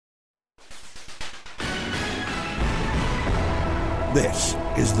This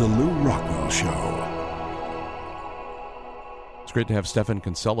is the Lew Rockwell Show. It's great to have Stephan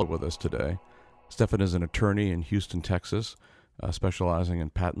Kinsella with us today. Stephan is an attorney in Houston, Texas, specializing in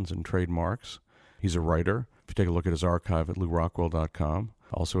patents and trademarks. He's a writer. If you take a look at his archive at lewrockwell.com,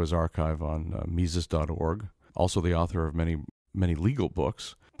 also his archive on Mises.org, also the author of many legal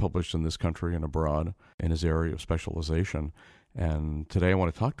books published in this country and abroad in his area of specialization. And today I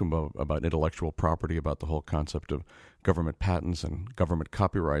want to talk to him about intellectual property, about the whole concept of government patents and government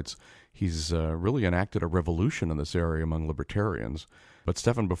copyrights. He's really enacted a revolution in this area among libertarians. But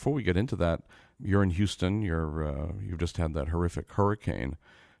Stephan, before we get into that, you're in Houston. You've just had that horrific hurricane.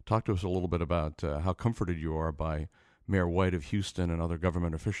 Talk to us a little bit about how comforted you are by Mayor White of Houston and other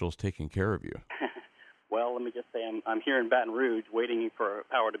government officials taking care of you. Well, let me just say I'm here in Baton Rouge waiting for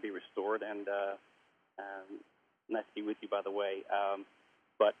power to be restored, and nice to be with you, by the way.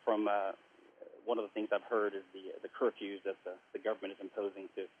 But from one of the things I've heard is the curfews that the government is imposing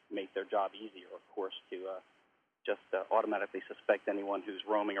to make their job easier, of course, to just automatically suspect anyone who's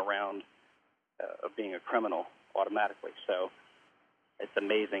roaming around of being a criminal automatically. So it's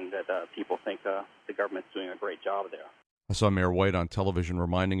amazing that people think the government's doing a great job there. I saw Mayor White on television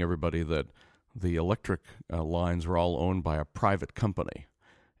reminding everybody that the electric lines were all owned by a private company.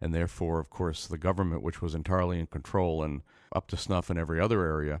 And therefore, of course, the government, which was entirely in control and up to snuff in every other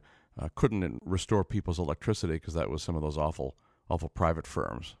area, couldn't restore people's electricity because that was some of those awful private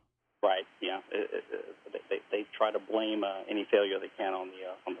firms. Right. Yeah. They try to blame any failure they can on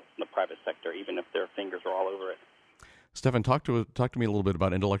the private sector, even if their fingers are all over it. Stephan, talk to me a little bit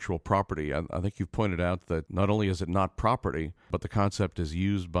about intellectual property. I think you've pointed out that not only is it not property, but the concept is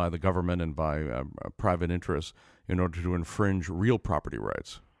used by the government and by private interests in order to infringe real property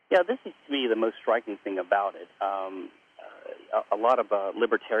rights. Yeah, this is, to me, the most striking thing about it. A lot of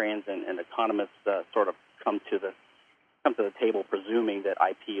libertarians and economists sort of come to the table presuming that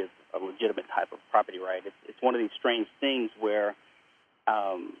IP is a legitimate type of property right. It's one of these strange things where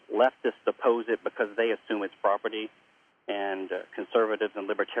leftists oppose it because they assume it's property, and conservatives and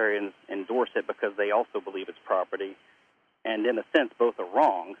libertarians endorse it because they also believe it's property. And in a sense, both are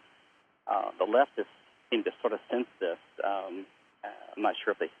wrong. The leftists seem to sort of sense this. I'm not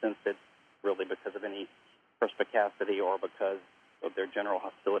sure if they sense it really because of any perspicacity or because of their general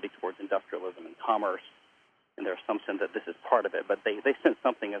hostility towards industrialism and commerce and their assumption that this is part of it. But they sense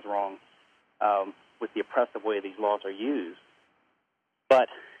something is wrong with the oppressive way these laws are used. But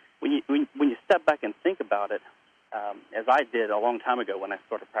when you step back and think about it, as I did a long time ago when I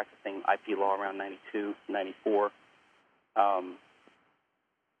started practicing IP law around 92, 94,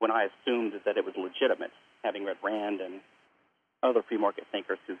 when I assumed that it was legitimate, having read Rand and other free market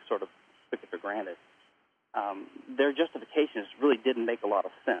thinkers who sort of took it for granted, their justifications really didn't make a lot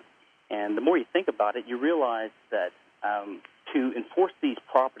of sense. And the more you think about it, you realize that to enforce these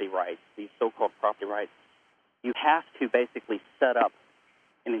property rights, these so-called property rights, you have to basically set up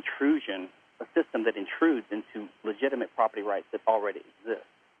an intrusion, a system that intrudes into legitimate property rights that already exist.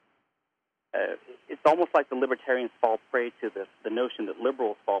 It's almost like the libertarians fall prey to the notion that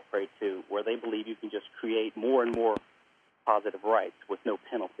liberals fall prey to, where they believe you can just create more and more positive rights with no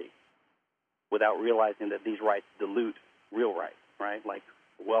penalty without realizing that these rights dilute real rights, right? Like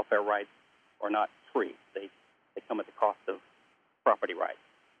welfare rights are not free. They come at the cost of property rights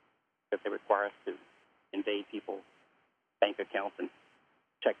because they require us to invade people's bank accounts and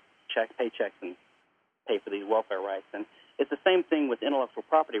pay checks and pay for these welfare rights. And it's the same thing with intellectual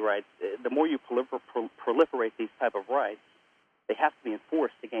property rights. The more you proliferate these type of rights, they have to be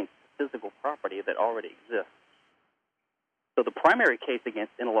enforced against physical property that already exists. So the primary case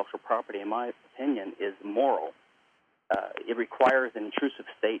against intellectual property, in my opinion, is moral. It requires an intrusive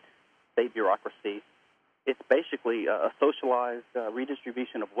state bureaucracy. It's basically a socialized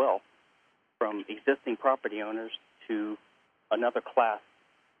redistribution of wealth from existing property owners to another class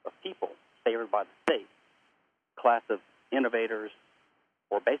of people favored by the state, class of innovators,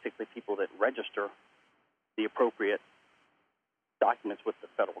 or basically people that register the appropriate documents with the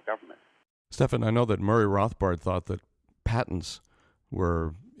federal government. Stephan, I know that Murray Rothbard thought that patents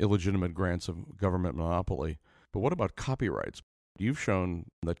were illegitimate grants of government monopoly, but what about copyrights? You've shown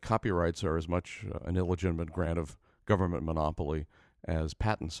that copyrights are as much an illegitimate grant of government monopoly as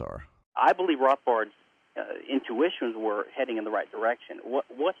patents are. I believe Rothbard's intuitions were heading in the right direction.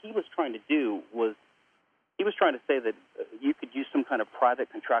 What he was trying to do was he was trying to say that you could use some kind of private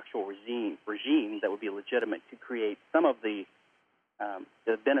contractual regime that would be legitimate to create some of the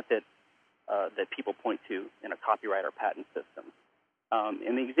benefit that people point to in a copyright or patent system.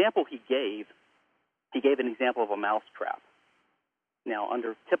 And the example he gave an example of a mousetrap. Now,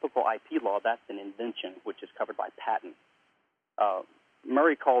 under typical IP law, that's an invention which is covered by patent.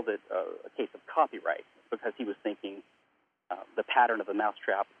 Murray called it a case of copyright because he was thinking the pattern of the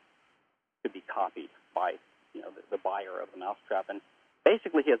mousetrap could be copied by the buyer of the mousetrap. And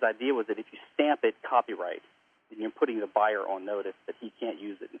basically his idea was that if you stamp it copyright, then you're putting the buyer on notice that he can't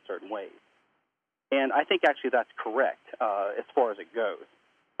use it in certain ways. And I think actually that's correct as far as it goes.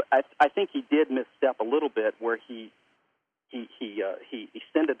 But I think he did misstep a little bit where he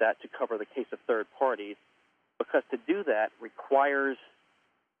extended that to cover the case of third parties, because to do that requires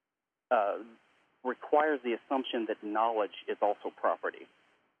the assumption that knowledge is also property.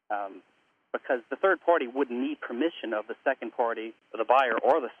 Because the third party wouldn't need permission of the second party, or the buyer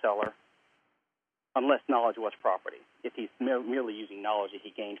or the seller, unless knowledge was property. If he's merely using knowledge that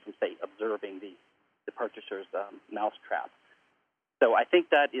he gained from, say, observing the purchaser's mousetrap. So I think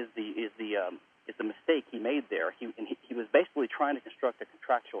that is the mistake he made there. He was basically trying to construct a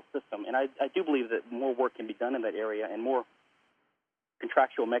contractual system, and I do believe that more work can be done in that area, and more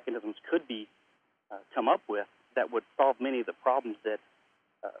contractual mechanisms could be come up with that would solve many of the problems that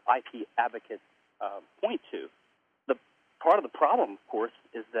IP advocates point to. The part of the problem, of course,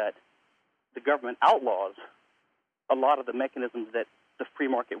 is that the government outlaws a lot of the mechanisms that the free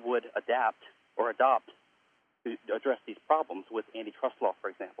market would adapt or adopt to address these problems with antitrust law, for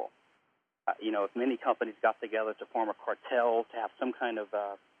example. If many companies got together to form a cartel to have some kind of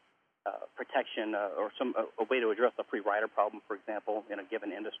protection or a way to address a free rider problem, for example, in a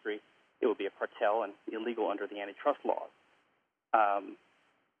given industry, it would be a cartel and illegal under the antitrust laws.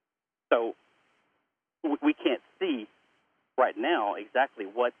 So we can't see right now exactly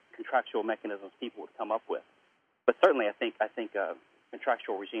what contractual mechanisms people would come up with. But certainly I think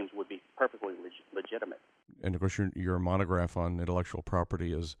contractual regimes would be perfectly legitimate. And, of course, your monograph on intellectual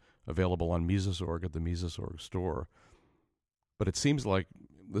property is available on Mises.org at the Mises.org store. But it seems like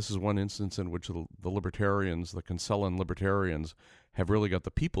this is one instance in which the libertarians, the Cancellan libertarians, have really got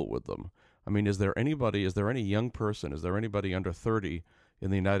the people with them. I mean, is there any young person, is there anybody under 30 in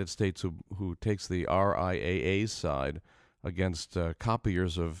the United States who takes the RIAA's side against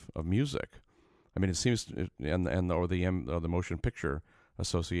copiers of music? I mean, it seems, or the Motion Picture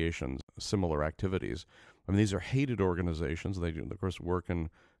Association, similar activities. I mean, these are hated organizations. They, of course, work in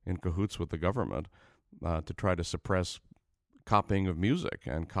cahoots with the government to try to suppress copying of music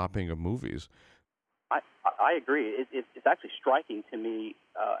and copying of movies. I agree. It's actually striking to me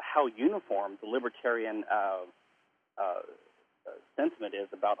how uniform the libertarian sentiment is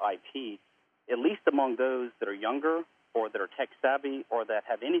about IP, at least among those that are younger or that are tech-savvy or that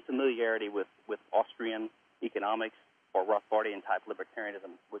have any familiarity with Austrian economics or Rothbardian-type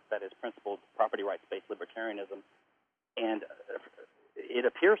libertarianism, that is principled property rights-based libertarianism. And it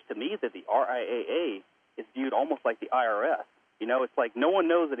appears to me that the RIAA is viewed almost like the IRS. It's like no one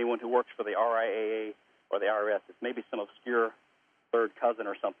knows anyone who works for the RIAA or the IRS. It's maybe some obscure third cousin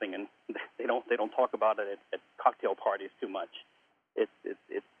or something, and they don't talk about it at cocktail parties too much.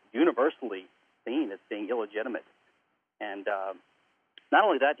 It's universally seen as being illegitimate. And not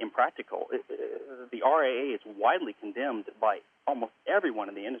only that, impractical. The RIAA is widely condemned by almost everyone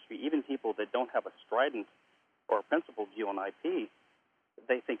in the industry, even people that don't have a strident or a principled view on IP.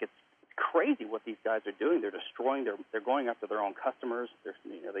 They think it's crazy what these guys are doing. They're destroying. They're going after their own customers.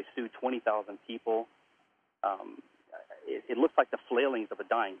 They sued 20,000 people. It looks like the flailings of a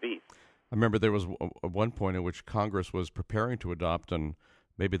dying beast. I remember there was one point at which Congress was preparing to adopt, and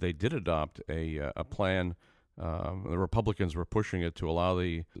maybe they did adopt a plan. The Republicans were pushing it to allow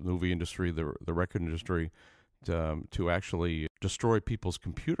the movie industry, the record industry, to actually destroy people's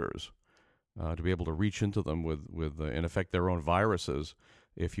computers, to be able to reach into them with in effect, their own viruses.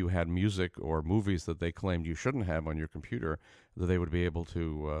 If you had music or movies that they claimed you shouldn't have on your computer, that they would be able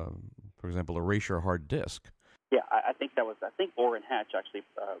to, for example, erase your hard disk. Yeah, I think Orrin Hatch actually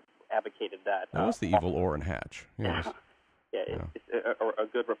advocated that. That was the evil Orrin Hatch. Yes. Yeah, it's a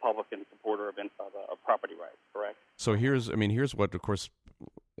good Republican supporter of property rights, correct? So here's what, of course,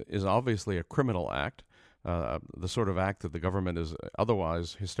 is obviously a criminal act, the sort of act that the government is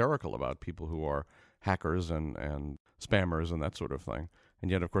otherwise hysterical about, people who are hackers and spammers and that sort of thing. And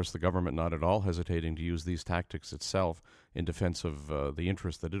yet, of course, the government not at all hesitating to use these tactics itself in defense of the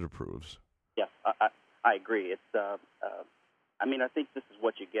interest that it approves. Yes, I agree. It's, I think this is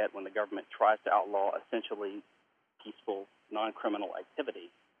what you get when the government tries to outlaw essentially peaceful, non-criminal activity.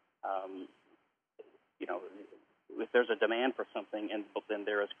 If there's a demand for something, then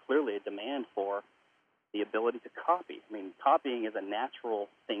there is clearly a demand for the ability to copy. I mean, copying is a natural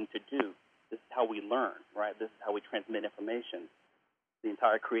thing to do. This is how we learn, right? This is how we transmit information. The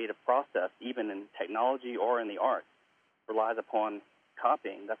entire creative process, even in technology or in the arts, relies upon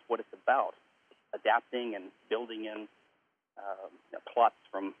copying. That's what it's about, adapting and building in plots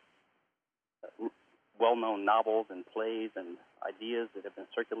from well-known novels and plays and ideas that have been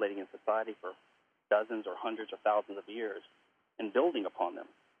circulating in society for dozens or hundreds or thousands of years, and building upon them.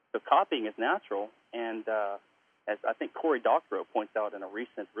 So copying is natural, and as I think Cory Doctorow points out in a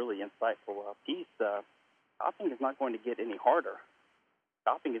recent, really insightful piece, copying is not going to get any harder.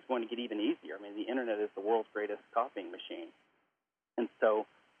 Copying is going to get even easier. I mean, the Internet is the world's greatest copying machine. And so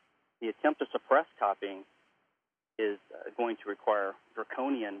the attempt to suppress copying is going to require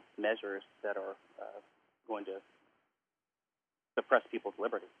draconian measures that are going to suppress people's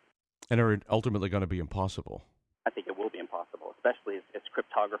liberty. And are ultimately going to be impossible. I think it will be impossible, especially as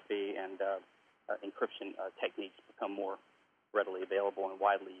cryptography and encryption techniques become more readily available and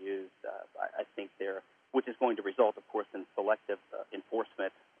widely used. I think which is going to result, of course, in selective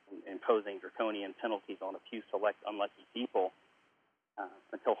enforcement, imposing draconian penalties on a few select unlucky people,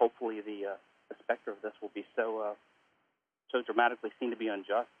 until hopefully the specter of this will be so dramatically seen to be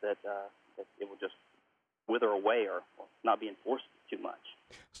unjust that it will just wither away or not be enforced too much.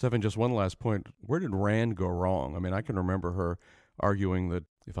 Stephan, just one last point. Where did Rand go wrong? I mean, I can remember her arguing that,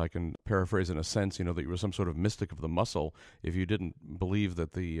 if I can paraphrase in a sense, that you were some sort of mystic of the muscle if you didn't believe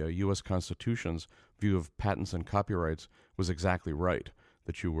that the U.S. Constitution's view of patents and copyrights was exactly right,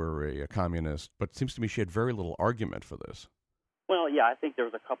 that you were a communist. But it seems to me she had very little argument for this. Well, yeah, I think there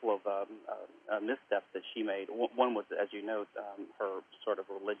was a couple of missteps that she made. One was, as you note, her sort of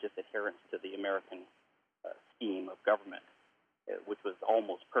religious adherence to the American scheme of government, which was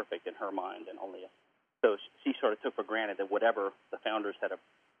almost perfect in her mind, and so she sort of took for granted that whatever the founders had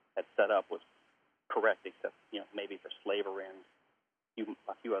set up was correct, except maybe for slavery and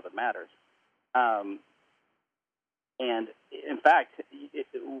a few other matters. And in fact,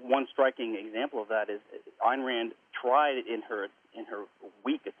 one striking example of that is Ayn Rand tried in her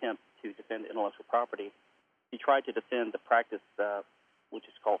weak attempt to defend intellectual property. She tried to defend the practice, which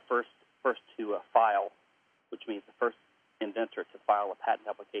is called first to file, which means the first inventor to file a patent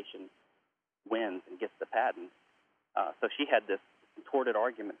application wins and gets the patent. So she had this contorted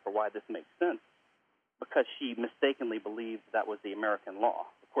argument for why this makes sense, because she mistakenly believed that was the American law.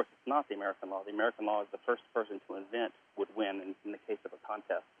 Of course, it's not the American law. The American law is the first person to invent would win in the case of a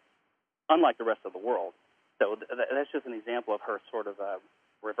contest, unlike the rest of the world. So that's just an example of her sort of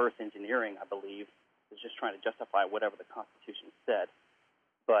reverse engineering, I believe, is just trying to justify whatever the Constitution said.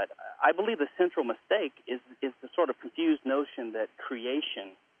 But I believe the central mistake is the sort of confused notion that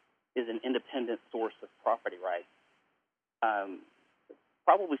creation is an independent source of property rights,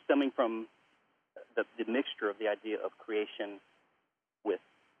 probably stemming from the mixture of the idea of creation with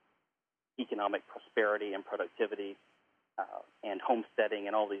economic prosperity and productivity and homesteading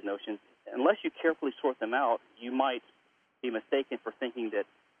and all these notions. Unless you carefully sort them out, you might be mistaken for thinking that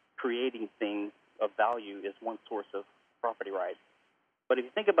creating things of value is one source of property rights. But if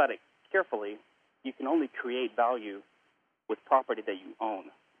you think about it carefully, you can only create value with property that you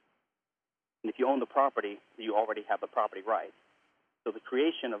own. And if you own the property, you already have the property right. So the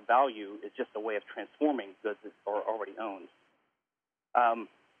creation of value is just a way of transforming goods that are already owned.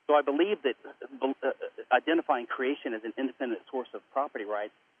 So I believe that identifying creation as an independent source of property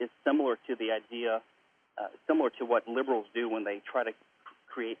rights is similar to the idea, similar to what liberals do when they try to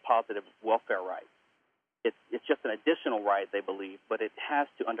create positive welfare rights. It's just an additional right, they believe, but it has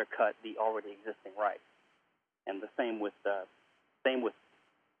to undercut the already existing rights. And the same with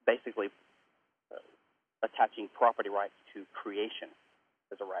basically attaching property rights to creation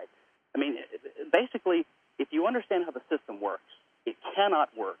as a right. I mean, basically, if you understand how the system works, it cannot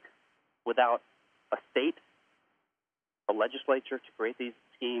work without a state, a legislature to create these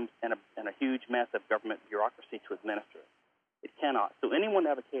schemes, and a huge, massive government bureaucracy to administer it. It cannot. So anyone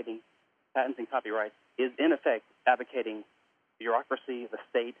advocating patents and copyrights is, in effect, advocating bureaucracy, the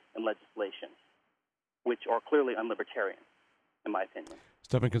state, and legislation, which are clearly unlibertarian, in my opinion.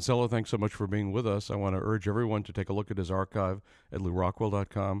 Stephan Kinsella, thanks so much for being with us. I want to urge everyone to take a look at his archive at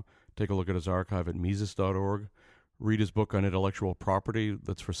LewRockwell.com, take a look at his archive at Mises.org, read his book on intellectual property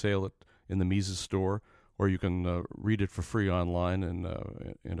that's for sale in the Mises store, or you can read it for free online in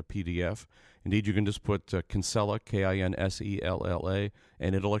a PDF. Indeed, you can just put Kinsella, Kinsella,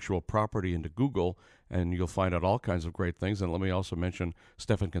 and intellectual property into Google, and you'll find out all kinds of great things. And let me also mention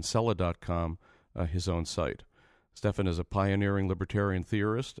StephanKinsella.com, his own site. Stephan is a pioneering libertarian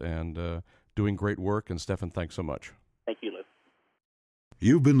theorist and doing great work. And Stephan, thanks so much. Thank you, Lew.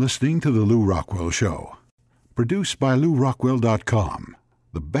 You've been listening to The Lew Rockwell Show, produced by LewRockwell.com,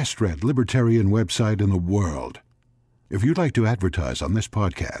 the best-read libertarian website in the world. If you'd like to advertise on this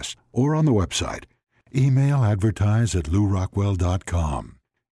podcast or on the website, email advertise@LewRockwell.com.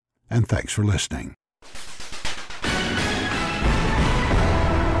 And thanks for listening.